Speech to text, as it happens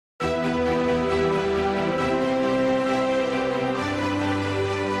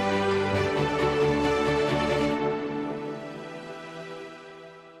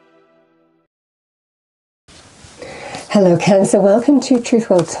Hello Cancer, welcome to Truth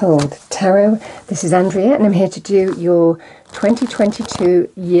Well Told Tarot. This is Andrea and I'm here to do your 2022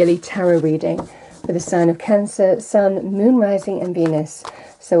 yearly tarot reading for the sign of Cancer, Sun, Moon, Rising and Venus.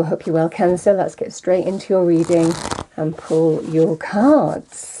 So I hope you're well, Cancer. Let's get straight into your reading and pull your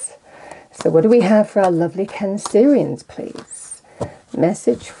cards. So what do we have for our lovely Cancerians, please?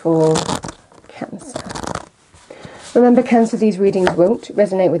 Message for Cancer. Remember, Cancer, these readings won't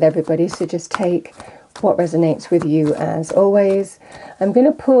resonate with everybody, so just take what resonates with you as always. I'm going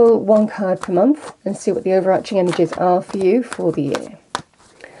to pull one card per month and see what the overarching energies are for you for the year.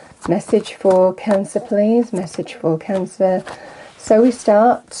 Message for Cancer, please. Message for Cancer. So we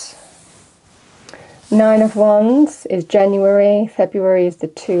start. 9 of Wands is January. February is the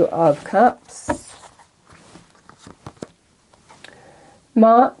 2 of Cups.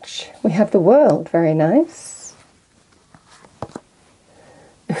 March, we have the World. Very nice.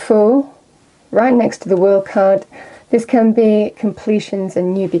 The Fool. Right next to the World card, this can be completions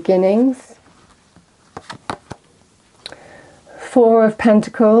and new beginnings. 4 of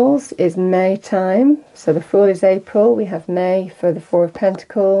Pentacles is May time, so the Fool is April. We have May for the 4 of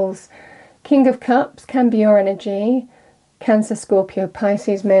Pentacles. King of Cups can be your energy. Cancer, Scorpio,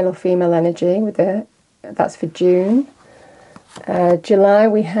 Pisces, male or female energy. That's for June. July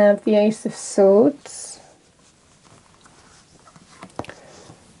we have the Ace of Swords.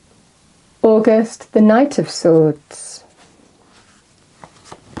 August, the Knight of Swords.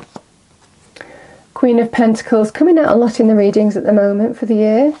 Queen of Pentacles, coming out a lot in the readings at the moment for the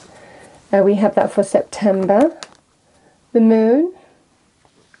year. We have that for September. The Moon,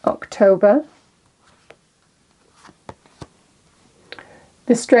 October.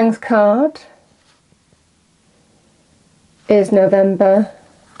 The Strength card is November.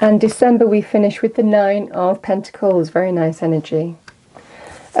 And December we finish with the 9 of Pentacles. Very nice energy.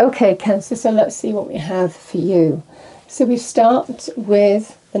 Okay, Cancer, so let's see what we have for you. So we start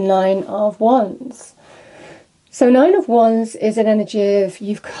with the 9 of Wands. So 9 of Wands is an energy of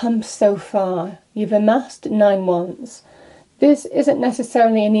you've come so far. You've amassed 9 wands. This isn't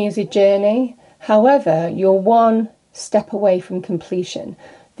necessarily an easy journey. However, you're one step away from completion.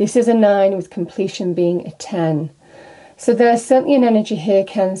 This is a 9 with completion being a 10. So there's certainly an energy here,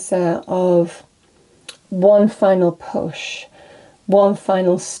 Cancer, of one final push. One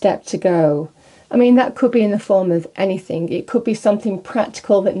final step to go. I mean, that could be in the form of anything. It could be something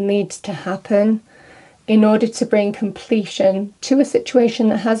practical that needs to happen in order to bring completion to a situation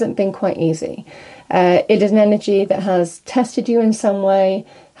that hasn't been quite easy. It is an energy that has tested you in some way.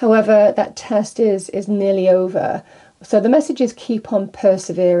 However, that test is nearly over. So the message is keep on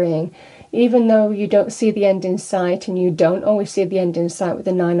persevering. Even though you don't see the end in sight, and you don't always see the end in sight with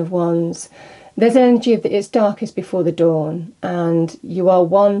the 9 of Wands, there's an energy of it's darkest before the dawn, and you are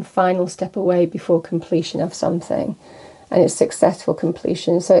one final step away before completion of something, and it's successful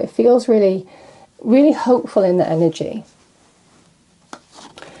completion. So it feels really, really hopeful in the energy.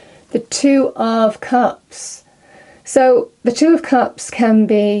 The 2 of Cups. So the 2 of Cups can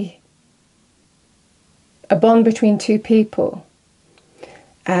be a bond between two people.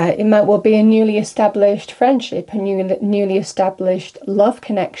 It might well be a newly established friendship, a newly established love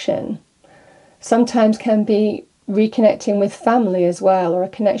connection. Sometimes can be reconnecting with family as well, or a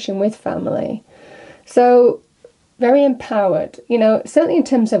connection with family. So very empowered. You know, certainly in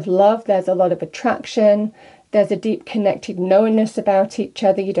terms of love, there's a lot of attraction. There's a deep connected knowingness about each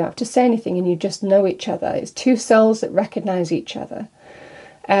other. You don't have to say anything and you just know each other. It's two souls that recognize each other.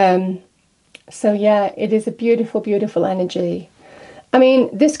 So yeah, it is a beautiful, beautiful energy. I mean,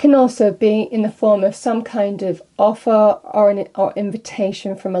 this can also be in the form of some kind of offer or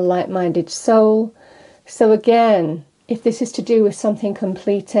invitation from a like-minded soul. So again, if this is to do with something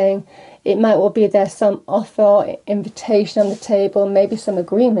completing, it might well be there's some offer or invitation on the table, maybe some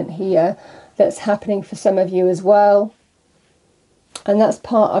agreement here that's happening for some of you as well. And that's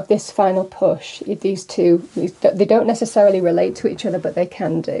part of this final push. These two, they don't necessarily relate to each other, but they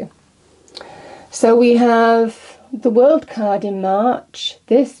can do. So we have the World card in March.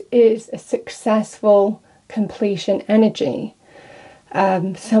 This is a successful completion energy.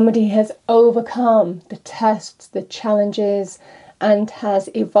 Somebody has overcome the tests, the challenges, and has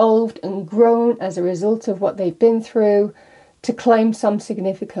evolved and grown as a result of what they've been through to claim some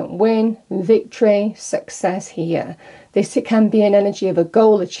significant win, victory, success here. This can be an energy of a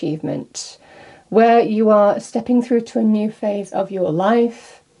goal achievement where you are stepping through to a new phase of your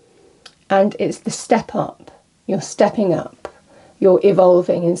life, and it's the step up. You're stepping up, you're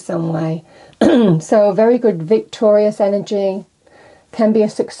evolving in some way. So very good victorious energy, can be a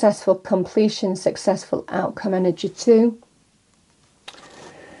successful completion, successful outcome energy too.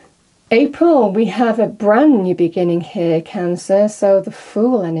 April, we have a brand new beginning here, Cancer. So the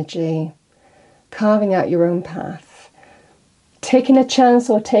Fool energy, carving out your own path, taking a chance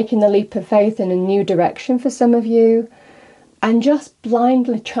or taking the leap of faith in a new direction for some of you, and just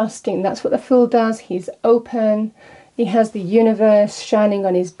blindly trusting. That's what the Fool does. He's open. He has the universe shining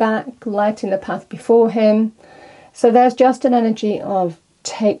on his back, lighting the path before him. So there's just an energy of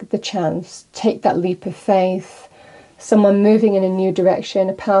take the chance, take that leap of faith, someone moving in a new direction,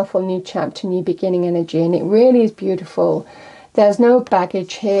 a powerful new chapter, new beginning energy. And it really is beautiful. There's no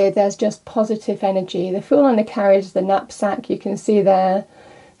baggage here. There's just positive energy. The Fool only carries the knapsack. You can see there,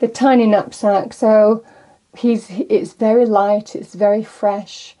 the tiny knapsack. So it's very light. It's very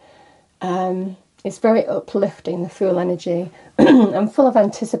fresh. It's very uplifting, the Fool energy. I'm full of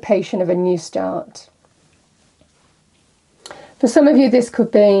anticipation of a new start. For some of you, this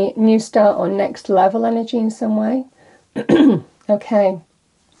could be new start or next level energy in some way. Okay.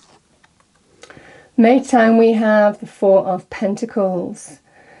 May time, we have the Four of Pentacles.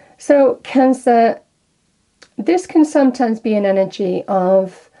 So Cancer, this can sometimes be an energy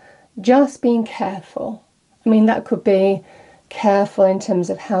of just being careful. I mean, that could be careful in terms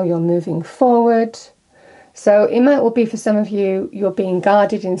of how you're moving forward. So it might well be for some of you, you're being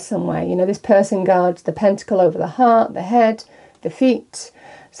guarded in some way. You know, this person guards the pentacle over the heart, the head, the feet.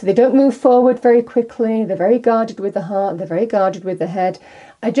 So they don't move forward very quickly. They're very guarded with the heart. They're very guarded with the head.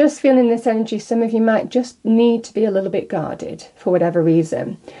 I just feel in this energy, some of you might just need to be a little bit guarded for whatever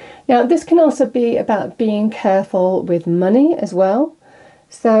reason. Now, this can also be about being careful with money as well.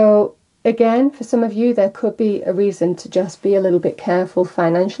 So again, for some of you, there could be a reason to just be a little bit careful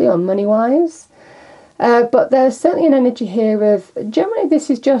financially or money-wise. But there's certainly an energy here of, generally this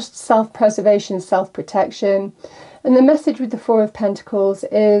is just self-preservation, self-protection. And the message with the Four of Pentacles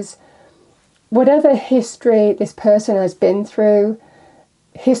is, whatever history this person has been through,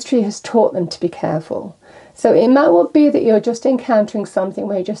 history has taught them to be careful. So it might well be that you're just encountering something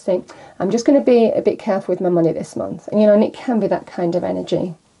where you just think, I'm just going to be a bit careful with my money this month. And, you know, and it can be that kind of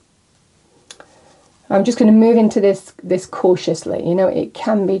energy. I'm just going to move into this cautiously. You know, it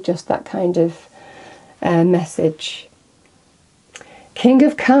can be just that kind of message. King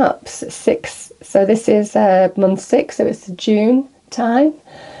of Cups, 6. So this is month 6, so it's June time.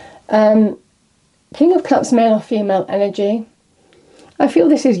 King of Cups, male or female energy. I feel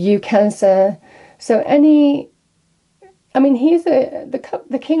this is you, Cancer. So the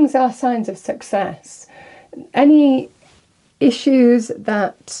kings are signs of success. Any issues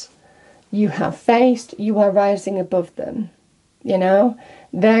that you have faced, you are rising above them. You know,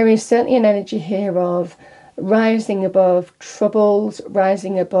 there is certainly an energy here of rising above troubles,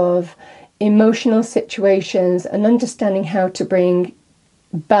 rising above emotional situations, and understanding how to bring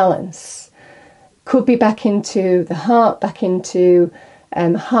balance. Could be back into the heart, back into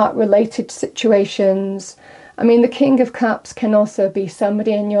heart-related situations. I mean, the King of Cups can also be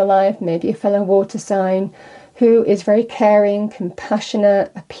somebody in your life, maybe a fellow water sign, who is very caring,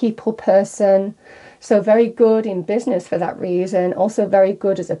 compassionate, a people person. So very good in business for that reason. Also very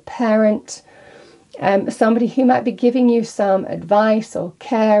good as a parent. Somebody who might be giving you some advice or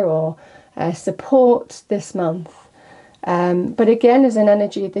care or support this month. But again, as an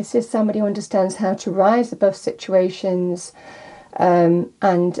energy, this is somebody who understands how to rise above situations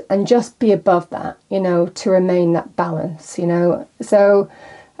and just be above that, you know, to remain that balance, you know. So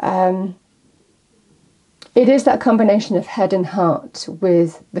it is that combination of head and heart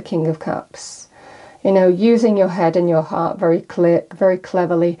with the King of Cups. You know, using your head and your heart very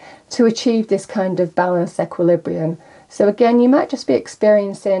cleverly to achieve this kind of balanced equilibrium. So again, you might just be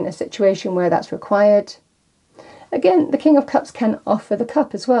experiencing a situation where that's required. Again, the King of Cups can offer the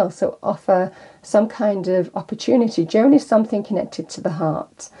cup as well. So offer some kind of opportunity, generally something connected to the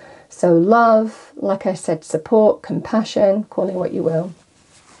heart. So love, like I said, support, compassion, call it what you will.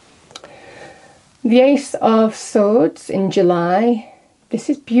 The Ace of Swords in July. This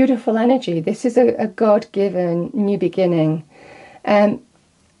is beautiful energy. This is a God-given new beginning.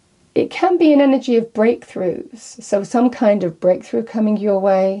 It can be an energy of breakthroughs. So some kind of breakthrough coming your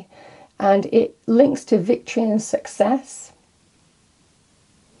way. And it links to victory and success.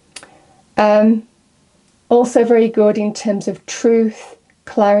 Also very good in terms of truth,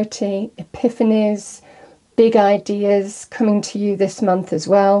 clarity, epiphanies, big ideas coming to you this month as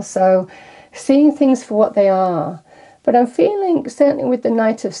well. So seeing things for what they are. But I'm feeling, certainly with the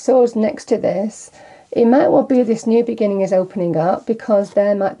Knight of Swords next to this, it might well be this new beginning is opening up because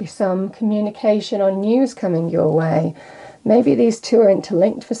there might be some communication or news coming your way. Maybe these two are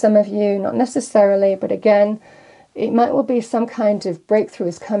interlinked for some of you, not necessarily, but again, it might well be some kind of breakthrough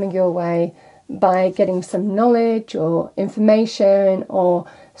is coming your way by getting some knowledge or information or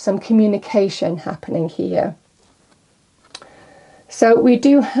some communication happening here. So we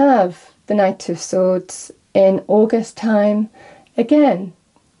do have the Knight of Swords in August time. Again,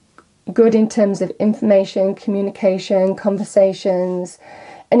 good in terms of information, communication, conversations,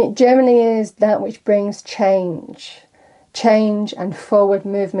 and it generally is that which brings change and forward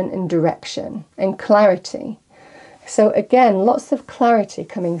movement and direction and clarity. So again, lots of clarity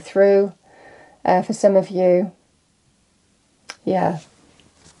coming through for some of you. Yeah.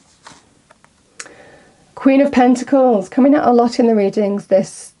 Queen of Pentacles coming out a lot in the readings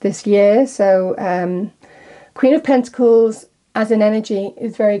this year. So Queen of Pentacles as an energy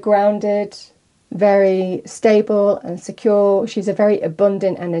is very grounded, very stable and secure. She's a very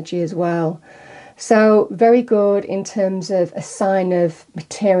abundant energy as well. So very good in terms of a sign of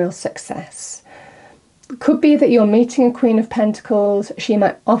material success. Could be that you're meeting a Queen of Pentacles. She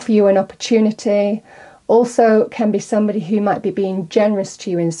might offer you an opportunity. Also can be somebody who might be being generous to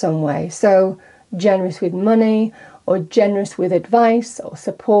you in some way. So generous with money or generous with advice or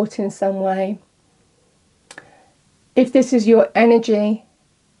support in some way. If this is your energy,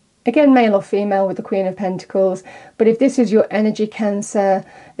 again, male or female with the Queen of Pentacles, but if this is your energy, Cancer,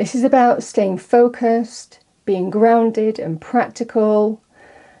 this is about staying focused, being grounded and practical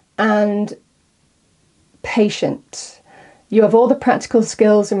and patient. You have all the practical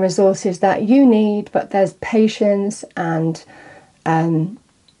skills and resources that you need, but there's patience and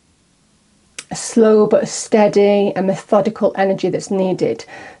a slow but steady and methodical energy that's needed.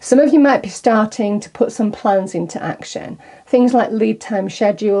 Some of you might be starting to put some plans into action. Things like lead time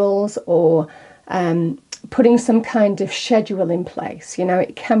schedules or putting some kind of schedule in place. You know,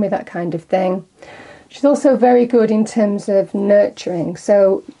 it can be that kind of thing. She's also very good in terms of nurturing.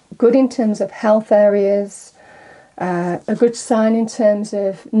 So good in terms of health areas. A good sign in terms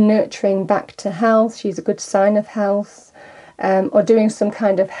of nurturing back to health. She's a good sign of health. Or doing some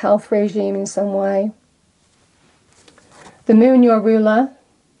kind of health regime in some way. The moon, your ruler,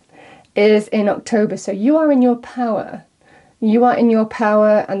 is in October. So you are in your power. You are in your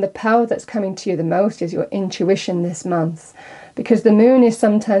power, and the power that's coming to you the most is your intuition this month. Because the moon is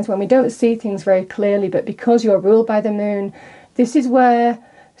sometimes when we don't see things very clearly, but because you're ruled by the moon, this is where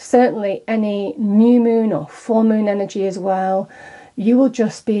certainly any new moon or full moon energy as well, you will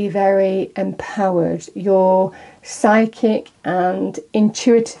just be very empowered. Your psychic and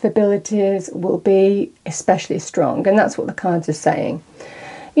intuitive abilities will be especially strong, and that's what the cards are saying.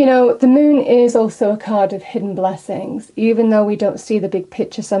 You know, the moon is also a card of hidden blessings, even though we don't see the big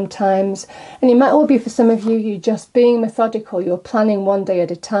picture sometimes. And it might all be for some of you, you're just being methodical, you're planning one day at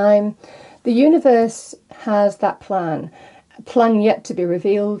a time. The universe has that plan, a plan yet to be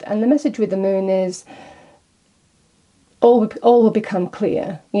revealed, and the message with the moon is all will become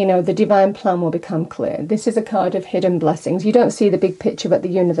clear. You know, the divine plan will become clear. This is a card of hidden blessings. You don't see the big picture, but the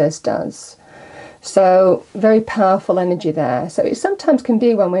universe does. So very powerful energy there. So it sometimes can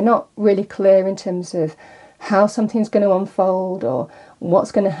be when we're not really clear in terms of how something's going to unfold or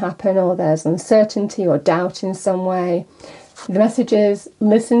what's going to happen, or there's uncertainty or doubt in some way. The message is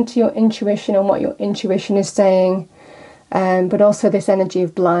listen to your intuition and what your intuition is saying, but also this energy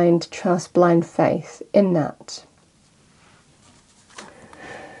of blind trust, blind faith in that.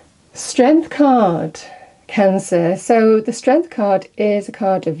 Strength card, Cancer. So the Strength card is a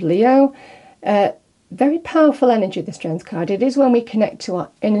card of Leo. Very powerful energy, the Strength card. It is when we connect to our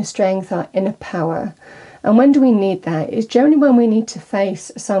inner strength, our inner power. And when do we need that? It's generally when we need to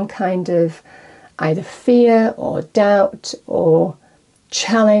face some kind of either fear or doubt or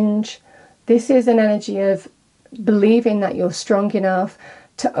challenge. This is an energy of believing that you're strong enough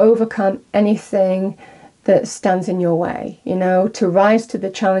to overcome anything that stands in your way, you know, to rise to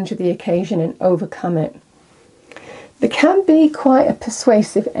the challenge of the occasion and overcome it. There can be quite a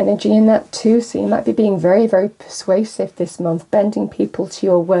persuasive energy in that too, so you might be being very, very persuasive this month, bending people to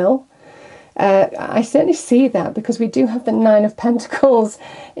your will. I certainly see that because we do have the Nine of Pentacles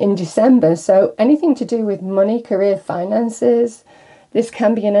in December, so anything to do with money, career, finances, this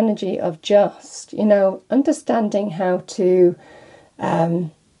can be an energy of just, you know, understanding how to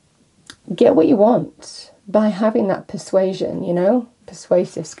get what you want by having that persuasion, you know,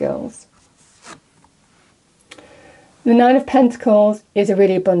 persuasive skills. The Nine of Pentacles is a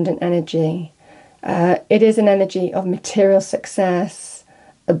really abundant energy. It is an energy of material success,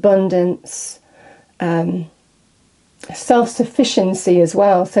 abundance, self-sufficiency as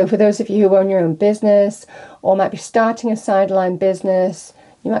well. So for those of you who own your own business or might be starting a sideline business,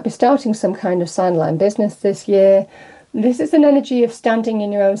 you might be starting some kind of sideline business this year. This is an energy of standing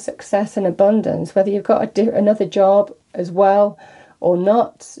in your own success and abundance, whether you've got another job as well or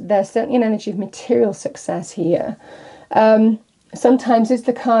not. There's certainly an energy of material success here. sometimes it's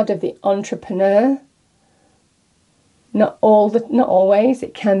the card of the entrepreneur. Not always.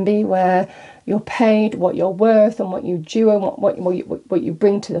 It can be where you're paid what you're worth and what you do and what you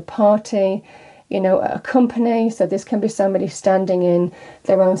bring to the party, you know, at a company. So this can be somebody standing in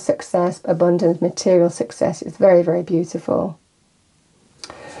their own success, abundance, material success. It's very, very beautiful.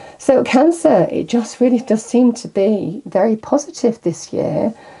 So Cancer, it just really does seem to be very positive this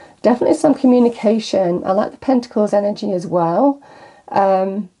year. Definitely some communication. I like the Pentacles energy as well.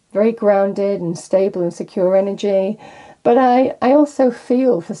 Very grounded and stable and secure energy. But I also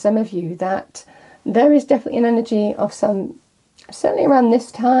feel for some of you that there is definitely an energy of some, certainly around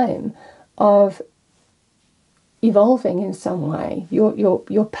this time, of evolving in some way.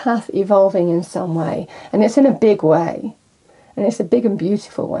 Your path evolving in some way. And it's in a big way. And it's a big and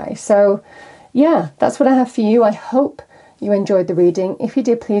beautiful way. So yeah, that's what I have for you. I hope you enjoyed the reading. If you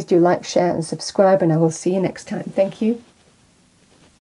did, please do like, share and subscribe, and I will see you next time. Thank you.